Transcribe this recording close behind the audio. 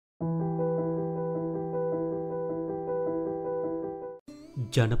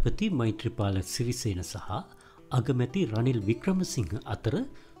ජනපති මෛත්‍රීපාල සිරිසේන සහ අගමැති රනිල් වික්‍රමසිංහ අතර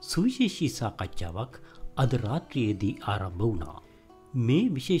සුවිශේෂී සාකච්ඡාවක් අද රාත්‍රියේදී ආරම්භ වුණා. මේ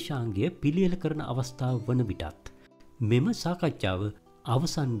විශේෂාංගය පිළියෙල කරන අවස්ථාව වන විටත් මෙම සාකච්ඡාව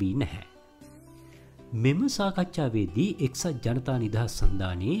අවසන් වී නැහැ. මෙම සාකච්ඡාවේදී එක්සත් ජනතා නිදහස්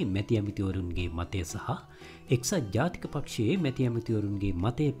සන්ධානයේ මැති ඇමතිවරුන්ගේ මතය සහ එක්සත් ජාතික පක්ෂයේ මැති ඇමතිවරුන්ගේ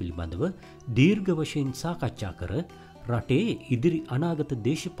මතය පිළිබඳව දීර්ඝ වශයෙන් සාකච්ඡා කර රටේ ඉදිරි අනාගත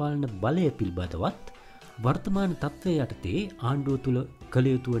දේශපාලන බලය පිළිබඳවත් වර්තමාන තත්ත්වය යටතේ ආණ්ඩුව තුළ කළ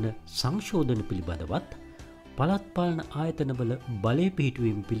යුතු වන සංශෝධන පිළිබඳවත් පළාත් පාලන ආයතනවල බලය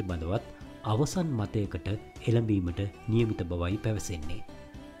පිහිටුවීම පිළිබඳවත් අවසන් මතයකට එළඹීමට නියමිත බවයි පැවසෙන්නේ.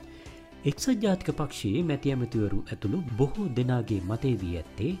 එක්සත් ජාතික පක්ෂයේ මැති ඇමතිවරු ඇතුළු බොහෝ දෙනාගේ මතය වී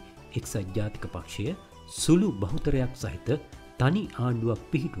ඇත්තේ එක්සත් ජාතික පක්ෂය සුළු බහුතරයක් සහිත තනි ආණ්ඩුවක්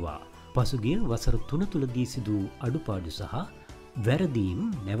පිහිටුවා පසුගිය වසර 3 තුලදී සිදු අඩුපාඩු සහ වැරදීම්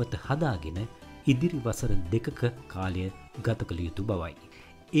නැවත හදාගෙන ඉදිරි වසර 2ක කාලය ගත කළ යුතු බවයි.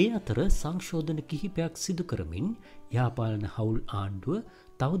 ඒ අතර සංශෝධන කිහිපයක් සිදු කරමින් යාපාලන හවුල් ආණ්ඩුව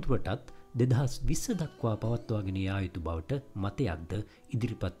තවදුරටත් 2020 දක්වා පවත්වාගෙන යා යුතු බවට මතයක්ද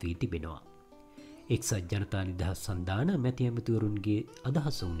ඉදිරිපත් වී තිබෙනවා. එක්සත් ජනතා නිදහස් සන්ධාන මැති ඇමතිවරුන්ගේ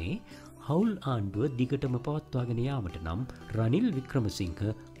අදහස වුණේ හවුල් ආණ්ඩුව දිගටම පවත්වාගෙන යාමට නම් රනිල් වික්‍රමසිංහ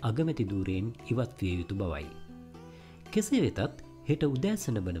අගමැති ධූරයෙන් ඉවත් විය යුතු බවයි. කෙසේ වෙතත් හෙට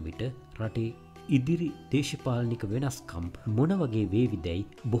උදෑසන වන විට රටේ ඉදිරි දේශපාලනික වෙනස්කම් මොන වගේ වේවිදැයි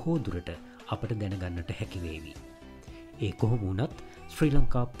බොහෝ දුරට අපට දැනගන්නට හැකිවේවි. ඒ කොහොම වුණත් ශ්‍රී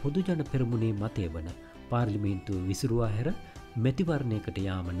ලංකා පොදුජන පෙරමුණේ මතය වන පාර්ලිමේන්තුව විසිරුවා හැර මැතිවරණයකට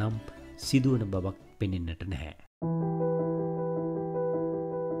යාම නම් සිදුවන බවක් පෙනෙන්නට නැහැ.